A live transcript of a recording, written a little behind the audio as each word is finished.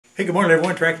Hey, good morning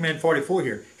everyone, TractorMan 44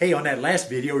 here. Hey, on that last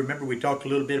video, remember we talked a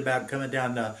little bit about coming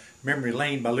down memory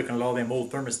lane by looking at all them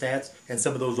old thermostats and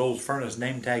some of those old furnace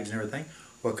name tags and everything.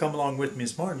 Well, come along with me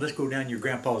this morning. Let's go down your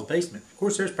grandpa's basement. Of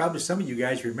course, there's probably some of you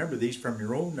guys remember these from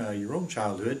your own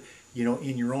childhood, you know,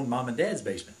 in your own mom and dad's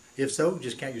basement. If so,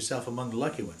 just count yourself among the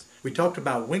lucky ones. We talked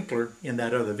about Winkler in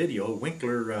that other video.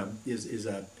 Winkler is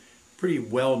a pretty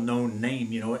well-known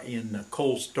name, you know, in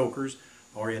coal stokers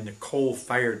or in the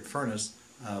coal-fired furnace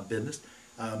business.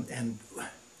 And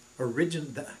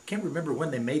I can't remember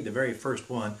when they made the very first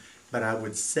one, but I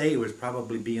would say it was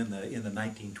probably be in the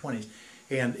 1920s.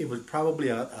 And it was probably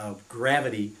a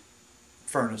gravity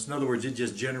furnace. In other words, it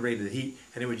just generated heat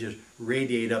and it would just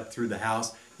radiate up through the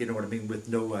house, you know what I mean, with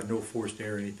no forced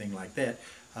air or anything like that.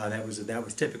 That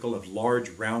was typical of large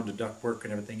round ductwork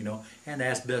and everything, you know, and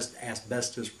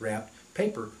asbestos wrapped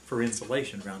paper for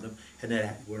insulation around them. And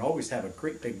then would always have a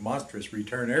great big monstrous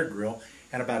return air grill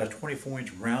and about a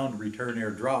 24-inch round return air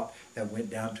drop that went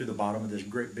down to the bottom of this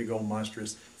great big old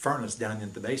monstrous furnace down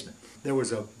in the basement. There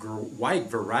was a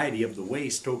wide variety of the way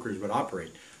stokers would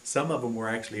operate. Some of them were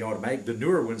actually automatic. The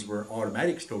newer ones were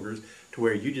automatic stokers, to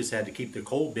where you just had to keep the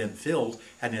coal bin filled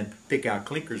and then pick out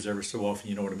clinkers every so often,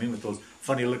 you know what I mean, with those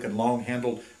funny looking long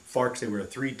handled forks. They were a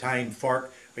 3-tine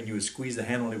fork. When you would squeeze the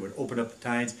handle, it would open up the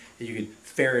tines and you could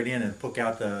ferret in and pick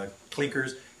out the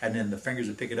clinkers, and then the fingers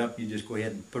would pick it up. You just go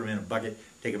ahead and put them in a bucket,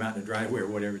 take them out in the driveway or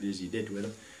whatever it is you did with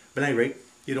them. But at any rate,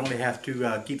 you'd only have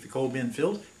to keep the coal bin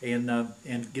filled and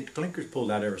get the clinkers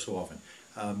pulled out every so often.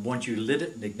 Once you lit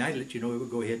it and ignited it, you know, it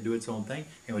would go ahead and do its own thing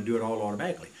and would do it all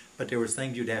automatically. But there was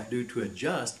things you'd have to do to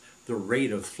adjust the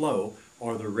rate of flow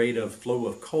or the rate of flow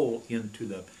of coal into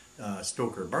the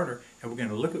stoker burner, and we're going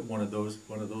to look at one of those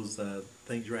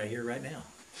things right here, right now.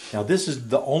 Now, this is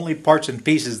the only parts and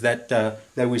pieces that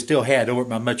we still had over at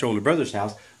my much older brother's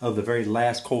house of the very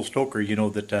last coal stoker, you know,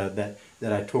 that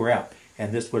I tore out,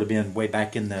 and this would have been way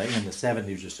back in the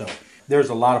 70s or so. There's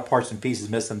a lot of parts and pieces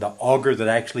missing. The auger that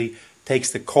actually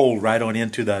takes the coal right on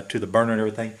into the burner and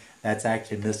everything, that's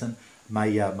actually missing. My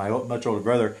much older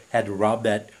brother had to rob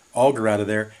that auger out of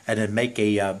there and then make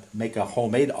a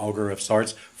homemade auger of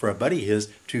sorts for a buddy of his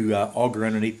to auger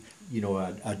underneath, you know,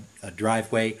 a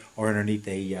driveway or underneath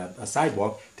a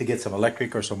sidewalk to get some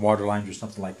electric or some water lines or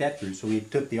something like that through. So he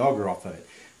took the auger off of it.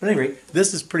 But anyway,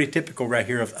 this is pretty typical right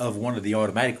here of one of the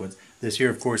automatic ones. This here,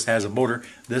 of course, has a motor.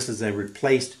 This is a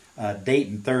replaced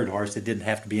Dayton third horse. It didn't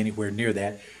have to be anywhere near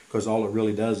that, because all it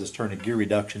really does is turn a gear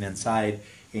reduction inside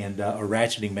and a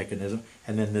ratcheting mechanism,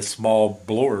 and then this small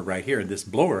blower right here. This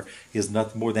blower is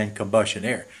nothing more than combustion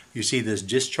air. You see this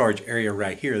discharge area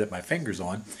right here that my finger's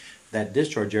on. That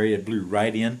discharge area blew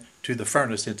right in to the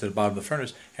furnace, into the bottom of the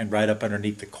furnace, and right up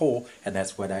underneath the coal, and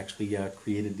that's what actually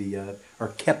created or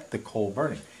kept the coal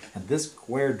burning. And this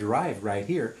square drive right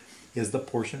here is the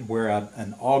portion where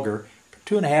an auger,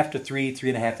 2.5 to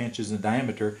 3.5 inches in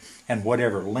diameter, and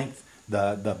whatever length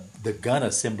the gun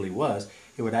assembly was,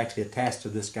 it would actually attach to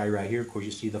this guy right here. Of course,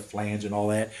 you see the flange and all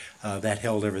that. That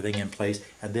held everything in place,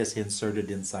 and this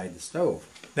inserted inside the stove.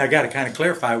 Now, I got to kind of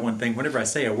clarify one thing. Whenever I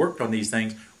say I worked on these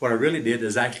things, what I really did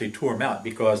is actually tore them out,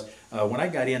 because when I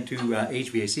got into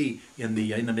HVAC in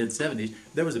the mid-70s,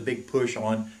 there was a big push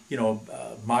on, you know,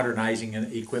 modernizing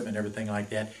equipment and everything like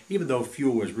that. Even though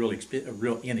fuel was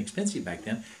real inexpensive back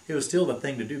then, it was still the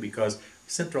thing to do, because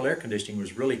central air conditioning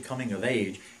was really coming of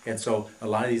age, and so a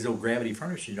lot of these old gravity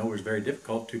furnaces, you know, was very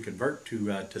difficult to convert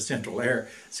to central air,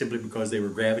 simply because they were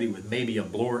gravity with maybe a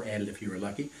blower added if you were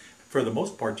lucky. For the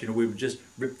most part, you know, we would just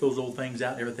rip those old things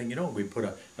out and everything, you know. We'd put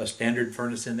a standard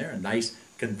furnace in there, a nice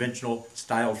conventional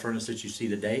style furnace that you see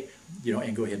today, you know,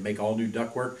 and go ahead and make all new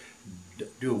ductwork,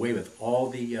 do away with all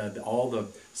the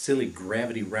silly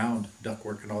gravity round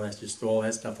ductwork and all that, just throw all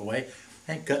that stuff away,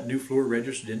 and cut new fluor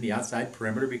registered in the outside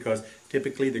perimeter, because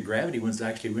typically the gravity ones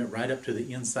actually went right up to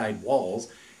the inside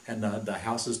walls, and the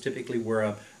houses typically were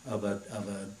of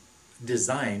a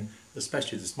design,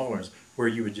 especially the smaller ones, where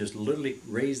you would just literally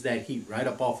raise that heat right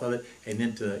up off of it and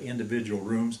into individual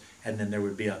rooms, and then there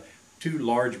would be two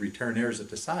large return airs at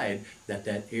the side that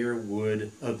air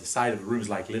would, of the side of the rooms,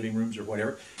 like living rooms or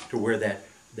whatever, to where that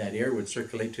air would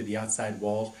circulate to the outside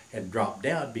walls and drop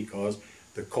down, because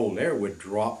the cold air would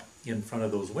drop in front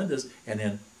of those windows and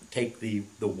then take the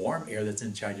warm air that's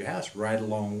inside your house right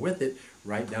along with it,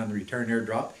 right down the return air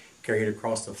drop, carry it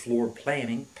across the floor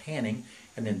panning,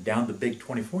 and then down the big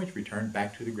 24-inch return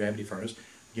back to the gravity furnace,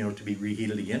 you know, to be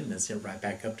reheated again and then sent right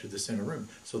back up to the center room.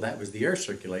 So that was the air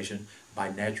circulation by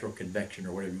natural convection,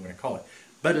 or whatever you want to call it.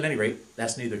 But at any rate,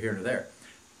 that's neither here nor there.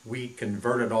 We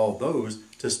converted all those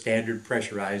to standard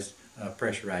pressurized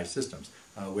systems.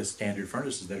 with standard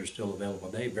furnaces that are still available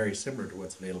today, very similar to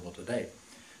what's available today.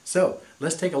 So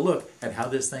let's take a look at how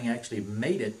this thing actually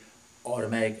made it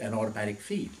an automatic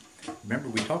feed. Remember,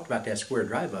 we talked about that square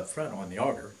drive up front on the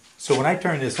auger. So when I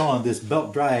turn this on, this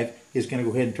belt drive is going to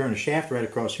go ahead and turn a shaft right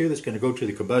across here that's going to go to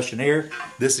the combustion air.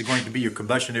 This is going to be your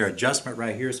combustion air adjustment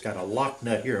right here. It's got a lock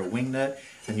nut here, a wing nut,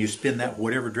 and you spin that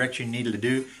whatever direction you needed to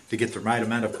do to get the right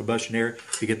amount of combustion air,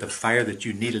 to get the fire that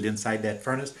you needed inside that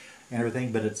furnace and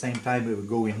everything. But at the same time, it would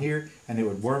go in here and it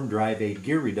would worm drive a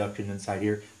gear reduction inside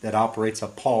here that operates a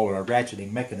pawl or a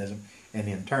ratcheting mechanism, and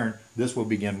in turn this will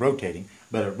begin rotating,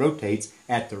 but it rotates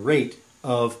at the rate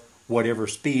of whatever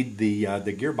speed the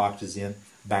gearbox is in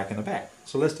back in the back.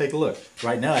 So let's take a look.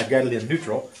 Right now I've got it in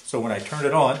neutral, so when I turn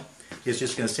it on, it's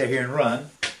just going to sit here and run.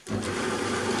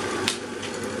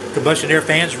 Combustion air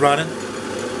fan's running.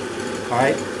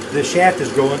 Alright, the shaft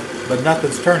is going, but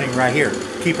nothing's turning right here.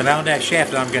 Keep an eye on that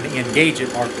shaft, and I'm going to engage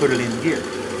it or put it in gear.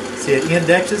 See, it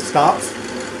indexes, stops,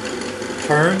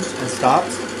 turns and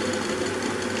stops,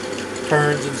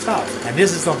 turns and stops. And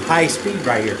this is on high speed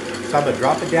right here. So I'm going to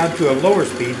drop it down to a lower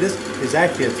speed. This is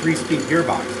actually a 3-speed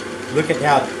gearbox. Look at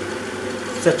how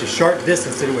such a short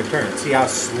distance that it would turn. See how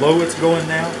slow it's going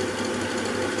now?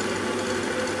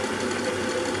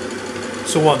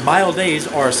 So on mild days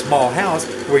or a small house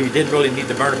where you didn't really need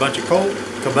to burn a bunch of coal,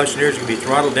 combustion air is going to be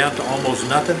throttled down to almost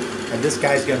nothing, and this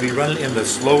guy's going to be running in the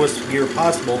slowest gear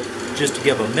possible just to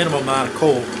give a minimum amount of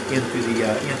coal into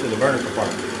the burner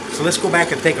compartment. So let's go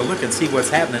back and take a look and see what's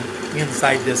happening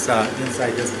inside this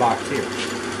box here.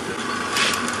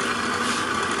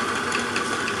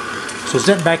 So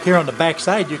sitting back here on the back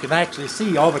side, you can actually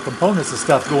see all the components and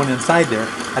stuff going inside there.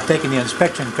 I've taken the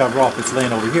inspection cover off. It's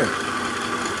laying over here.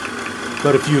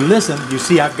 But if you listen, you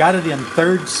see I've got it in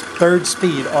third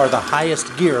speed, or the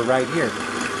highest gear right here.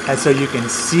 And so you can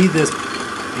see this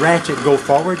ratchet go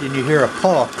forward, and you hear a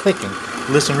paw clicking.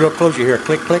 Listen real close, you hear a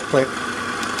click, click, click.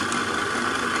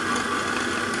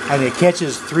 And it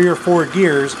catches 3 or 4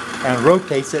 gears and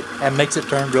rotates it and makes it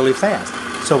turn really fast.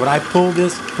 So when I pull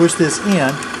this, push this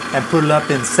in and put it up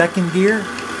in second gear,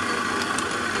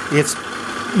 it's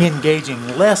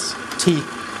engaging less teeth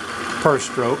per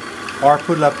stroke. Or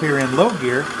put it up here in low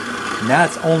gear, now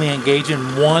it's only engaging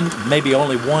maybe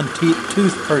only one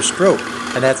tooth per stroke.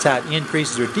 And that's how it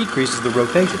increases or decreases the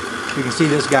rotation. You can see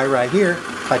this guy right here.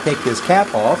 If I take this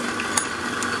cap off,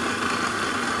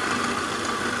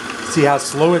 see how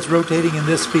slow it's rotating in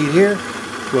this speed here?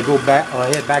 We'll go back,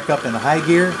 I'll head back up in the high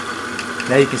gear.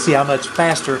 Now you can see how much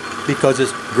faster, because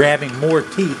it's grabbing more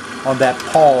teeth on that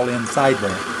pawl inside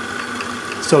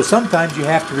there. So sometimes you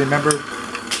have to remember,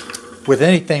 with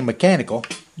anything mechanical,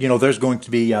 you know, there's going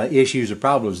to be issues or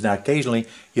problems. Now occasionally,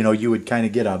 you know, you would kind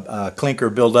of get a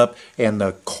clinker build up and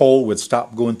the coal would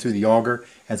stop going through the auger,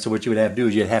 and so what you would have to do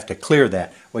is you'd have to clear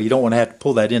that. Well, you don't want to have to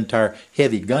pull that entire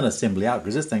heavy gun assembly out,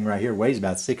 because this thing right here weighs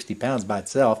about 60 pounds by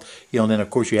itself, you know, and then of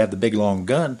course you have the big long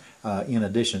gun in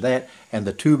addition to that, and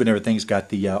the tube and everything's got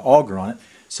the auger on it.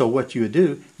 So what you would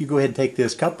do, you go ahead and take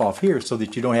this cup off here so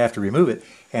that you don't have to remove it,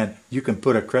 and you can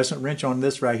put a crescent wrench on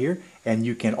this right here, and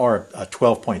you can, or a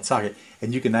 12-point socket,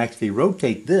 and you can actually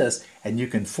rotate this, and you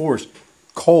can force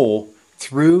coal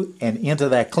through and into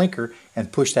that clinker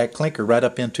and push that clinker right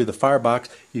up into the firebox.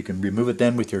 You can remove it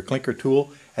then with your clinker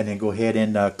tool, and then go ahead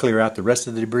and clear out the rest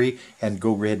of the debris and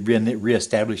go ahead and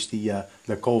reestablish the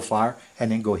coal fire,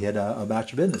 and then go ahead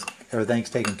about your business. Everything's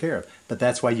taken care of. But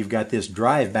that's why you've got this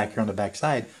drive back here on the back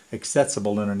side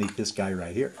accessible underneath this guy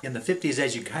right here. In the 50s,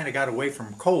 as you kind of got away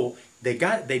from coal, they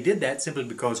did that simply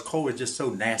because coal is just so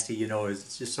nasty, you know,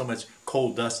 it's just so much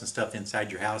coal dust and stuff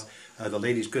inside your house. The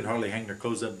ladies couldn't hardly hang their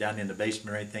clothes up down in the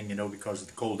basement or anything, you know, because of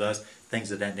the coal dust,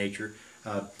 things of that nature.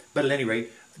 But at any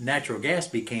rate, natural gas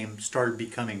started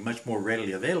becoming much more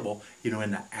readily available, you know,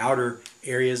 in the outer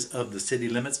areas of the city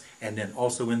limits, and then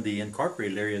also in the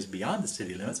incorporated areas beyond the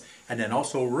city limits, and then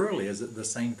also rurally is the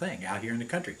same thing out here in the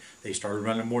country. They started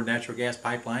running more natural gas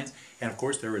pipelines, and of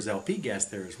course there was LP gas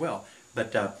there as well.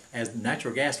 But as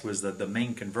natural gas was the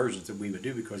main conversions that we would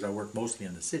do, because I worked mostly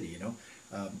in the city, you know,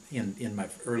 in my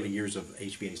early years of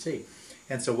HVAC.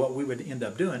 And so what we would end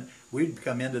up doing, we'd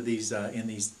come into these in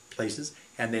these places,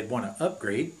 and they'd want to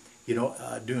upgrade, you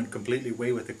know, doing completely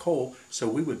away with the coal. So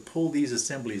we would pull these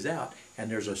assemblies out, and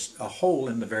there's a hole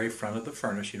in the very front of the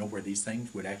furnace, you know, where these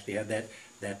things would actually have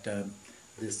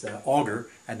this auger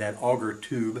and that auger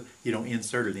tube, you know,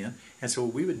 inserted in. And so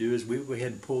what we would do is we would go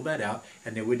ahead and pull that out,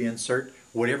 and then we'd insert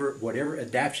whatever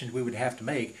adaptations we would have to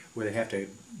make, where they have to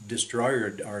destroy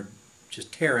or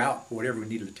just tear out whatever we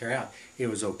needed to tear out. It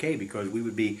was okay, because we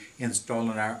would be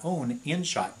installing our own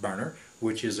in-shot burner,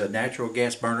 which is a natural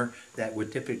gas burner that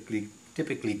would typically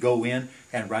typically go in,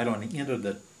 and right on the end of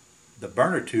the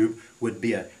burner tube would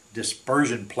be a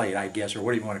dispersion plate, I guess, or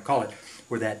whatever you want to call it,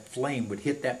 where that flame would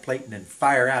hit that plate and then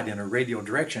fire out in a radial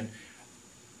direction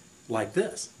like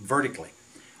this, vertically.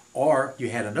 Or you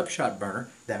had an upshot burner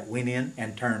that went in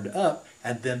and turned up,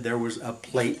 and then there was a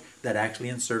plate that actually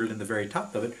inserted in the very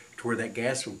top of it to where that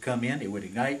gas would come in, it would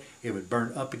ignite, it would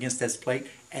burn up against this plate,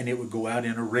 and it would go out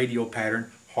in a radial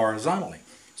pattern horizontally.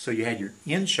 So you had your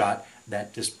in shot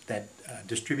that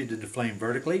distributed the flame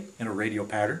vertically in a radial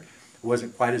pattern. It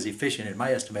wasn't quite as efficient in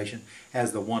my estimation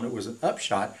as the one that was an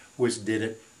upshot, which did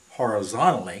it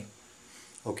horizontally,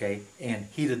 okay, and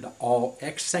heated all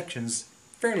X sections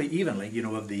fairly evenly, you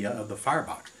know, of the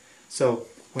firebox. So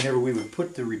whenever we would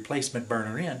put the replacement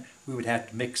burner in, we would have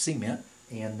to mix cement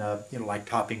and you know, like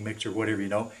topping mix or whatever, you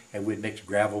know, and we'd mix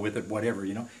gravel with it, whatever,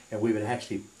 you know, and we would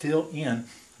actually fill in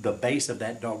the base of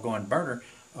that doggone burner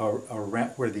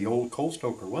around where the old coal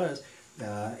stoker was,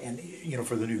 and you know,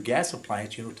 for the new gas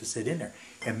appliance, you know, to sit in there.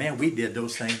 And man, we did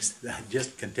those things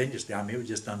just continuously. I mean, it was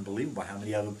just unbelievable how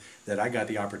many of them that I got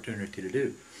the opportunity to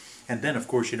do. And then, of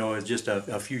course, you know, it's just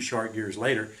a few short years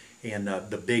later, and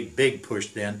the big push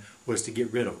then was to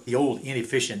get rid of the old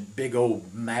inefficient, big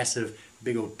old massive,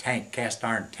 big old tank, cast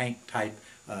iron tank type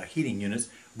heating units,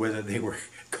 whether they were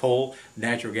coal,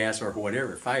 natural gas, or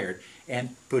whatever fired,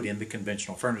 and put in the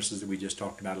conventional furnaces that we just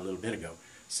talked about a little bit ago.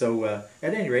 So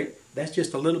at any rate, that's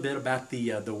just a little bit about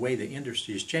the way the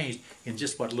industry has changed in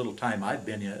just what little time I've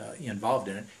been involved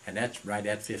in it, and that's right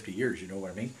at 50 years, you know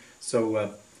what I mean?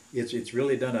 So it's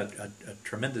really done a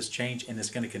tremendous change, and it's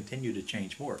going to continue to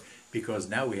change more, because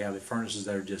now we have furnaces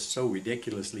that are just so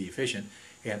ridiculously efficient.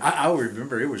 And I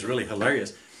remember it was really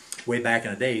hilarious. Way back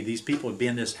in the day, these people had been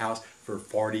in this house for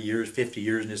 40 years, 50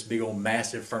 years in this big old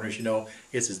massive furnace, you know.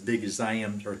 It's as big as I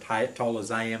am, or tall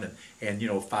as I am, and you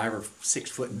know, 5 or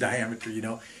 6 foot in diameter, you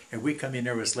know. And we come in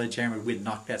there with a sledgehammer, we'd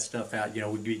knock that stuff out, you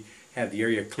know, we'd have the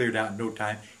area cleared out in no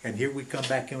time. And here we come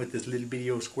back in with this little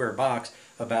bitty old square box,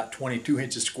 about 22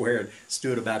 inches squared,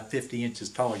 stood about 50 inches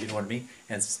tall, you know what I mean,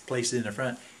 and placed it in the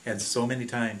front. And so many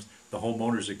times the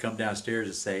homeowners would come downstairs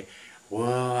and say,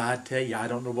 well, I tell you, I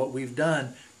don't know what we've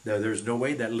done. There's no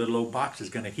way that little old box is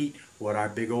going to heat what our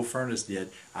big old furnace did.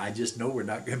 I just know we're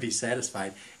not going to be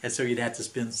satisfied. And so you'd have to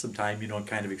spend some time, you know, and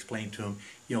kind of explain to them,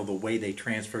 you know, the way they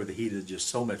transfer the heat is just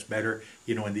so much better,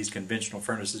 you know, in these conventional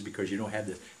furnaces, because you don't have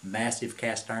this massive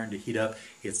cast iron to heat up.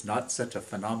 It's not such a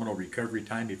phenomenal recovery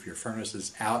time if your furnace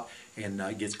is out and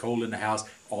it gets cold in the house.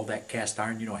 All that cast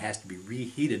iron, you know, has to be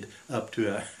reheated up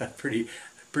to a pretty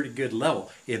good level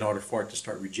in order for it to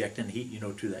start rejecting heat, you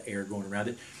know, to the air going around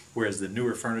it. Whereas the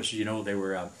newer furnaces, you know, they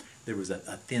were there was a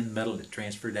thin metal that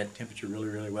transferred that temperature really,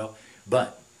 really well.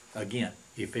 But again,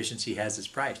 efficiency has its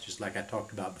price, just like I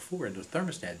talked about before in the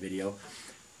thermostat video.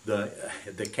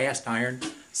 The cast iron,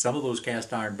 some of those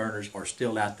cast iron burners are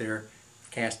still out there.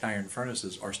 Cast iron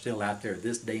furnaces are still out there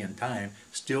this day and time,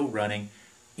 still running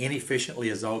inefficiently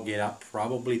as all get out,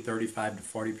 probably 35 to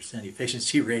 40%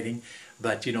 efficiency rating.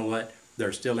 But you know what?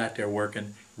 They're still out there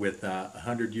working with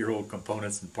 100-year-old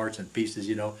components and parts and pieces,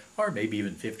 you know, or maybe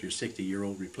even 50 or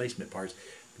 60-year-old replacement parts.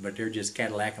 But they're just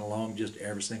Cadillacing along just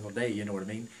every single day, you know what I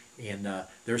mean? And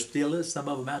there still is some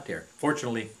of them out there.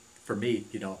 Fortunately for me,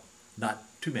 you know, not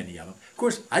too many of them. Of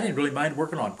course, I didn't really mind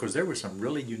working on them because there was some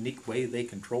really unique way they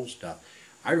control stuff.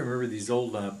 I remember these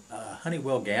old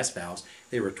Honeywell gas valves.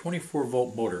 They were a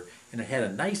 24-volt motor, and it had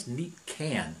a nice, neat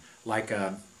can, like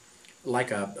a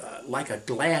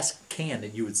glass can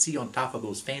that you would see on top of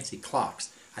those fancy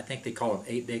clocks. I think they call them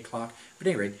 8-day clock. But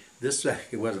anyway, this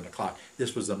it wasn't a clock.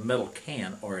 This was a metal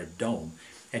can or a dome,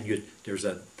 and there's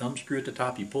a thumb screw at the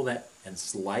top. You pull that and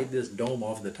slide this dome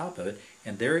off the top of it,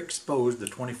 and there exposed the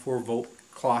 24-volt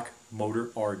clock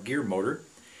motor or gear motor.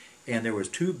 And there was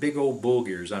 2 big old bull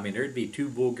gears. I mean, there'd be 2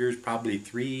 bull gears, probably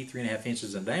 3.5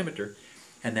 inches in diameter.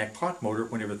 And that clock motor,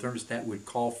 whenever the thermostat would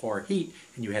call for heat,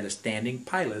 and you had a standing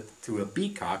pilot through a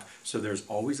beacock, so there's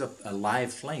always a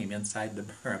live flame inside the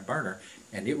burner,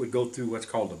 and it would go through what's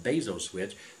called a bezo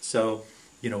switch. So,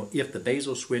 you know, if the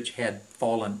bezo switch had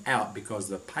fallen out because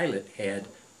the pilot had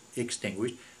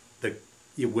extinguished,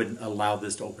 it wouldn't allow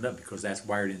this to open up because that's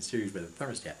wired in series with the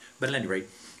thermostat. But at any rate,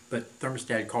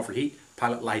 thermostat would call for heat,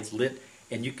 pilot lights lit,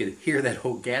 and you could hear that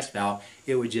whole gas valve.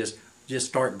 It would just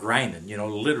start grinding, you know,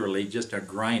 literally just a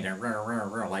grinding,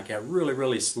 like that, really,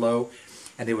 really slow.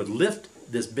 And they would lift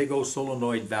this big old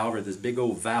solenoid valve, or this big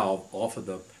old valve, off of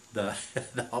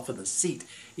off of the seat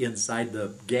inside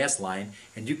the gas line,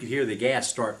 and you could hear the gas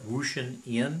start whooshing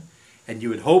in, And you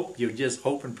would hope, you would just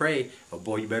hope and pray, oh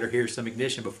boy, you better hear some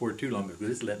ignition before too long because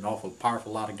it's letting off a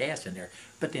powerful lot of gas in there.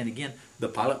 But then again, the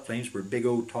pilot flames were big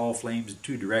old tall flames in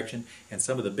two direction, and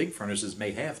some of the big furnaces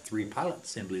may have 3 pilot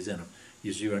assemblies in them.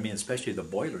 You see what I mean? Especially the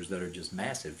boilers that are just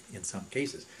massive in some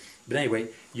cases. But anyway,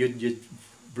 you'd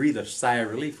breathe a sigh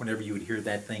of relief whenever you would hear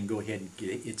that thing go ahead and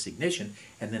get its ignition,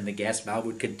 and then the gas valve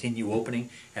would continue opening,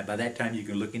 and by that time you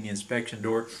can look in the inspection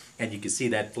door and you can see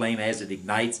that flame as it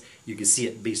ignites. You can see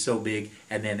it be so big,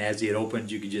 and then as it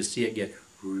opens you can just see it get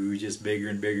just bigger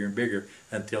and bigger and bigger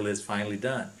until it's finally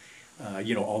done,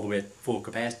 you know, all the way at full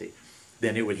capacity.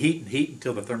 Then it would heat and heat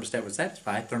until the thermostat was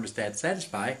satisfied. Thermostat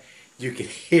satisfied, you could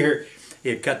hear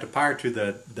it cut the power to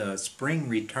the spring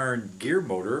return gear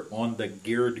motor on the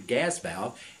geared gas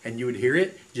valve, and you would hear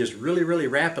it just really, really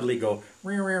rapidly go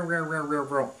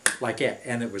like that,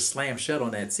 and it would slam shut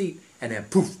on that seat, and then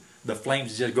poof, the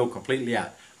flames just go completely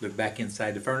out. Look back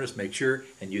inside the furnace, make sure,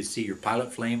 and you'd see your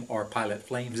pilot flame or pilot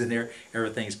flames in there.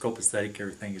 Everything's copacetic,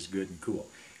 everything is good and cool.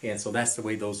 And so that's the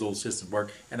way those old systems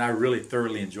work, and I really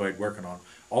thoroughly enjoyed working on them.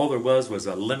 All there was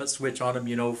a limit switch on them,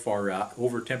 you know, for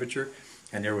over temperature.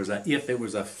 And there was if it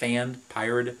was a fanned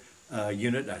powered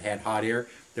unit that had hot air,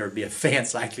 there would be a fan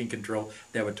cycling control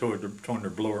that would turn the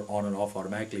blower on and off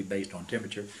automatically based on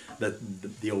temperature.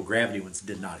 The old gravity ones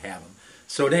did not have them.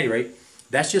 So at any rate,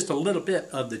 that's just a little bit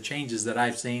of the changes that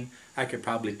I've seen. I could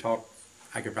probably talk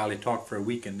for a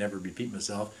week and never repeat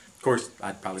myself. Of course,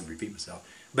 I'd probably repeat myself.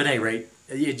 But at any rate,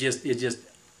 it's just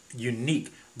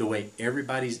unique the way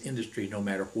everybody's industry, no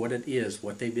matter what it is,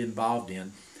 what they've been involved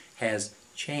in, has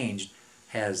changed,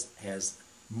 has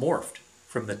morphed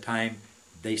from the time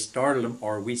they started them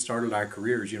or we started our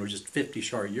careers, you know, just 50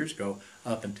 short years ago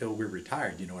up until we're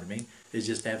retired, you know what I mean? It's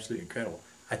just absolutely incredible.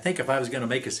 I think if I was going to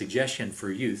make a suggestion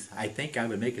for youth, I think I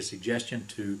would make a suggestion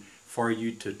for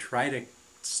you to try to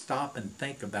stop and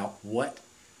think about what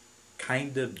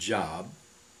kind of job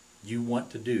you want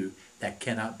to do that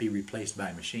cannot be replaced by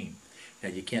a machine. Now,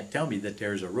 you can't tell me that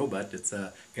there's a robot that's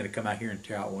going to come out here and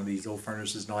tear out one of these old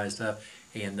furnaces and all that stuff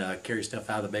and carry stuff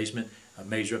out of the basement,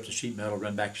 measure up some sheet metal,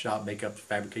 run back to the shop, make up,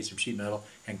 fabricate some sheet metal,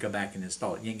 and come back and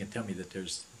install it. You ain't going to tell me that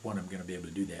there's one of them going to be able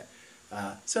to do that.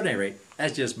 So at any rate,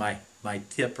 that's just my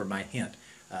tip or my hint.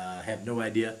 I have no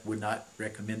idea, would not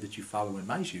recommend that you follow in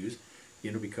my shoes,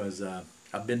 you know, because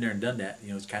I've been there and done that.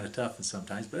 You know, it's kind of tough and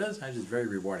sometimes, but other times it's very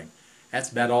rewarding. That's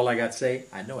about all I got to say.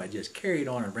 I know I just carried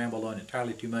on and rambled on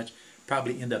entirely too much.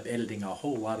 Probably end up editing a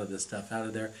whole lot of this stuff out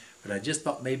of there, but I just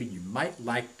thought maybe you might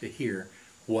like to hear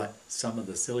what some of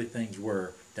the silly things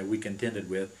were that we contended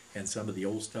with and some of the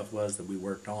old stuff was that we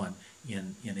worked on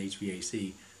in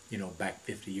HVAC, you know, back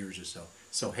 50 years or so.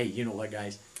 So hey, you know what,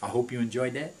 guys, I hope you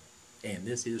enjoyed that, and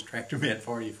this is Tractor Man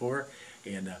 44,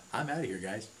 and I'm out of here,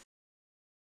 guys.